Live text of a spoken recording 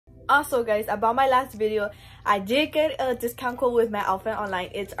Also guys, about my last video, I did get a discount code with my outfit online.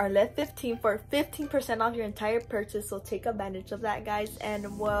 It's Arlette15 for 15% off your entire purchase, so take advantage of that guys.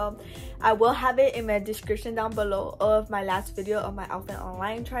 And well, I will have it in my description down below of my last video of my outfit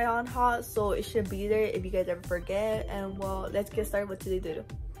online try on haul, so it should be there if you guys ever forget. And well, let's get started with today's video.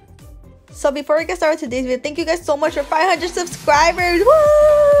 So before we get started with today's video, thank you guys so much for 500 subscribers.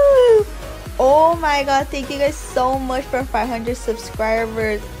 Woo! Oh my god, thank you guys so much for 500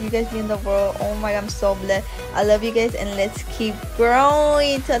 subscribers. You guys mean the world. Oh my god, I'm so blessed. I love you guys, and let's keep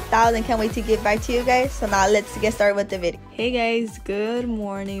growing to 1,000. Can't wait to get back to you guys. So now let's get started with the video. Hey guys, good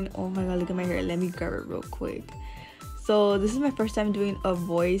morning. Oh my god, look at my hair. Let me grab it real quick. So this is my first time doing a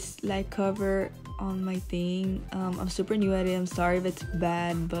voice like cover on my thing. I'm super new at it. I'm sorry if it's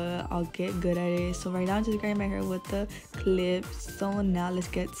bad, but I'll get good at it. So right now I'm just grabbing my hair with the clips. So now let's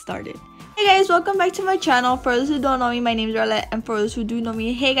get started. Hey guys, welcome back to my channel. For those who don't know me, my name is Arlette, and for those who do know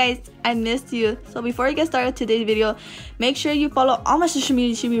me, hey guys, I missed you. So before we get started with today's video, make sure you follow all my social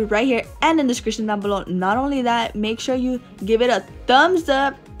media. It should be right here and in the description down below. Not only that, make sure you give it a thumbs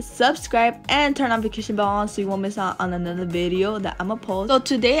up, subscribe, and turn notification bell on so you won't miss out on another video that I'm gonna post. So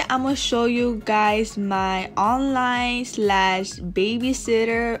today I'm gonna show you guys my online /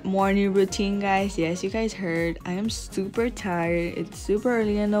 babysitter morning routine, guys. Yes, you guys heard, I am super tired. It's super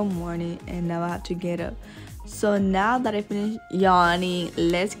early in the morning and now I have to get up. So now that I finished yawning,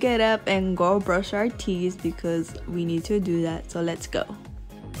 let's get up and go brush our teeth because we need to do that. So let's go.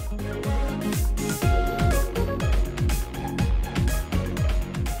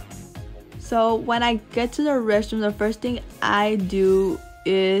 So when I get to the restroom, the first thing I do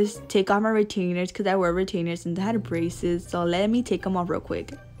is take off my retainers because I wear retainers and I had braces. So let me take them off real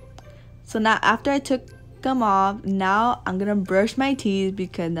quick. So now after I took them off, now I'm gonna brush my teeth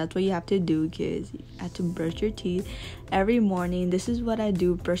because that's what you have to do, kids. You have to brush your teeth every morning. This is what I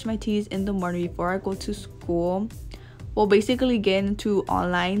do, brush my teeth in the morning before I go to school. Well, basically get into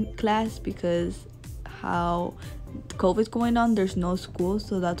online class because how COVID's going on, there's no school,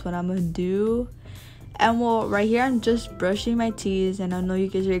 so that's what I'm gonna do. And well, right here I'm just brushing my teeth, and I know you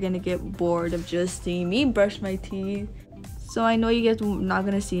guys are gonna get bored of just seeing me brush my teeth, so I know you guys are not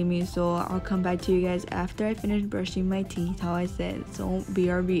gonna see me, so I'll come back to you guys after I finish brushing my teeth, how I said. So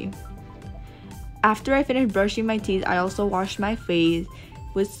BRB. After I finish brushing my teeth, I also wash my face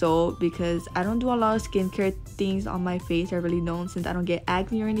with soap because I don't do a lot of skincare things on my face. I really don't, since I don't get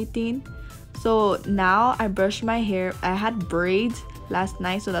acne or anything. So now I brush my hair. I had braids last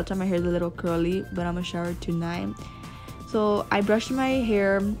night, so that's why my hair is a little curly, but I'm gonna shower tonight. So I brushed my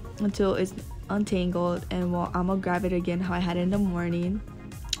hair until it's untangled, and well, I'm gonna grab it again how I had it in the morning.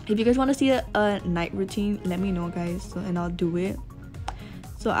 If you guys want to see a night routine, let me know guys, so and I'll do it.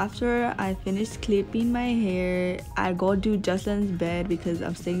 So after I finish clipping my hair, I go do Justin's bed because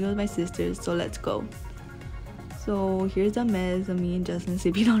I'm staying with my sisters. So let's go. So here's a mess of me and Justin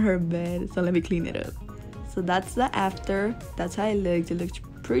sleeping on her bed, so let me clean it up. So that's the after. That's how it looks. It looks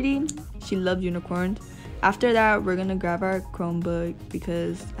pretty. She loves unicorns. After that, we're gonna grab our Chromebook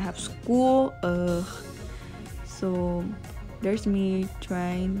because I have school. So there's me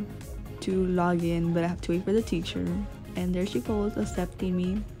trying to log in, but I have to wait for the teacher. And there she goes, accepting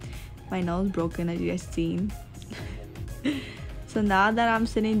me. My nose broken, as you guys seen. So now that I'm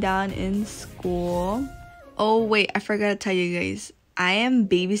sitting down in school, oh wait, I forgot to tell you guys, I am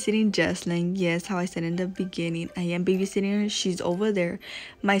babysitting Jesslyn. Yes, how I said in the beginning, I am babysitting her. She's over there.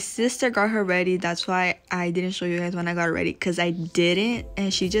 My sister got her ready. That's why I didn't show you guys when I got ready, because I didn't,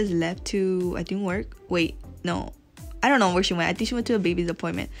 and she just left to, I think, work. Wait, no, I don't know where she went. I think she went to a baby's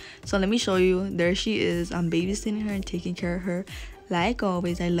appointment. So let me show you. There she is. I'm babysitting her and taking care of her like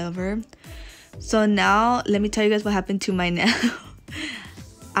always. I love her. So now let me tell you guys what happened to my nail.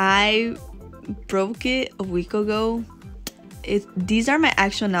 I broke it a week ago. These are my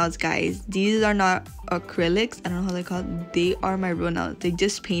actual nails, guys. These are not acrylics. I don't know how they're called. They are my real nails. They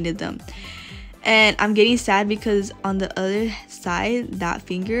just painted them. And I'm getting sad because on the other side, that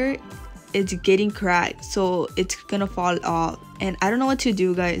finger, it's getting cracked, so it's gonna fall off. And I don't know what to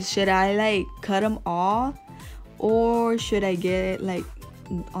do, guys. Should I like cut them off, or should I get it like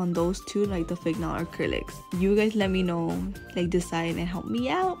on those two, like the fake nail acrylics? You guys let me know, like decide and help me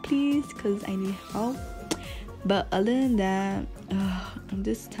out please, because I need help. But other than that, I'm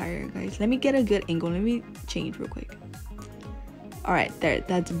just tired, guys. Let me get a good angle. Let me change real quick. All right, there,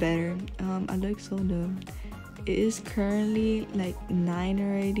 that's better. I look so dumb. It is currently like 9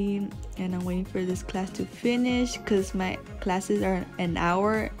 already, and I'm waiting for this class to finish because my classes are an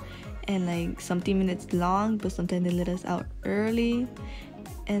hour and like something minutes long, but sometimes they let us out early.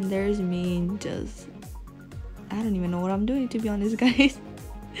 And there's me just, I don't even know what I'm doing, to be honest, guys.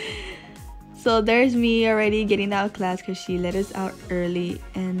 So there's me already getting out of class because she let us out early.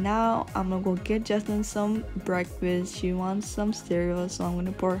 And now I'm gonna go get Justin some breakfast. She wants some cereal, so I'm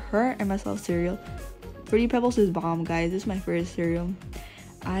gonna pour her and myself cereal. Fruity Pebbles is bomb, guys. This is my favorite cereal.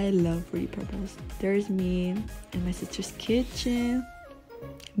 I love Fruity Pebbles. There's me in my sister's kitchen,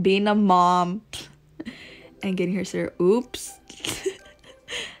 being a mom and getting her cereal. Oops.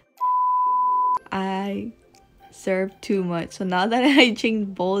 I served too much, so now that I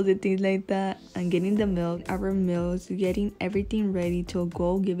change bowls and things like that, I'm getting the milk, our meals, getting everything ready to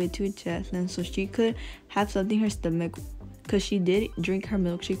go give it to Jesslyn so she could have something in her stomach, because she did drink her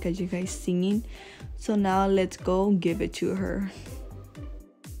milkshake as you guys singing. So now let's go give it to her.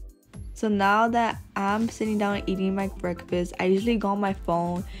 So now that I'm sitting down and eating my breakfast, I usually go on my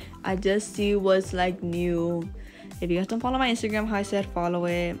phone. I just see what's like new. If you guys don't follow my Instagram, how I said follow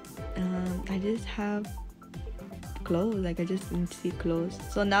it. I just have clothes, like I just need to see clothes.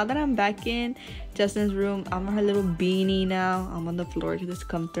 So now that I'm back in Justin's room, I'm on her little beanie now. I'm on the floor because it's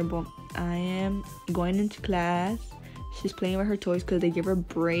comfortable. I am going into class. She's playing with her toys because they give her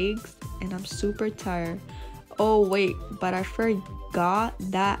breaks, and I'm super tired. Oh wait, but I forgot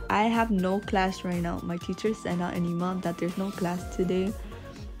that I have no class right now. My teacher sent out an email that there's no class today,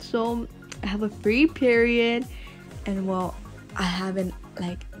 so I have a free period. And well, I have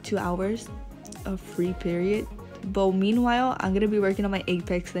like 2 hours of free period. But meanwhile, I'm gonna be working on my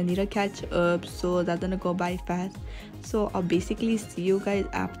Apex. I need to catch up, so that's gonna go by fast. So I'll basically see you guys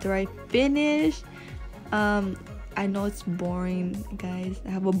after I finish. I know it's boring, guys. I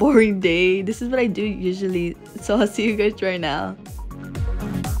have a boring day. This is what I do usually. So I'll see you guys right now.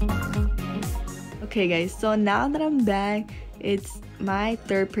 Okay guys, so now that I'm back, it's my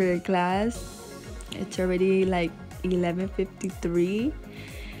third period class. It's already like 11:53.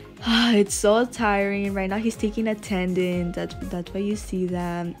 It's so tiring right now. He's taking attendance. That's why you see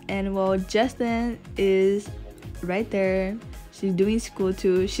that. And well, Justin is right there. She's doing school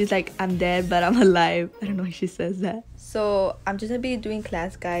too. She's like, I'm dead but I'm alive. I don't know why she says that. So I'm just gonna be doing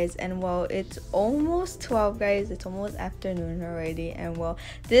class, guys. And well, it's almost 12, guys. It's almost afternoon already. And well,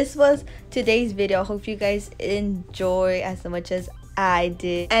 this was today's video. I hope you guys enjoy as much as I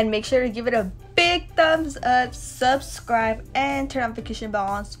did. And make sure to give it a big thumbs up, subscribe, and turn notification bell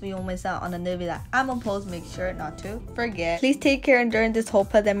on so you won't miss out on another video that I'm gonna post. Make sure not to forget. Please take care during this whole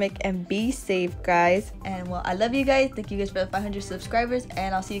pandemic and be safe, guys. And well, I love you guys. Thank you guys for the 500 subscribers,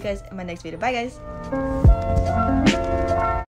 and I'll see you guys in my next video. Bye, guys.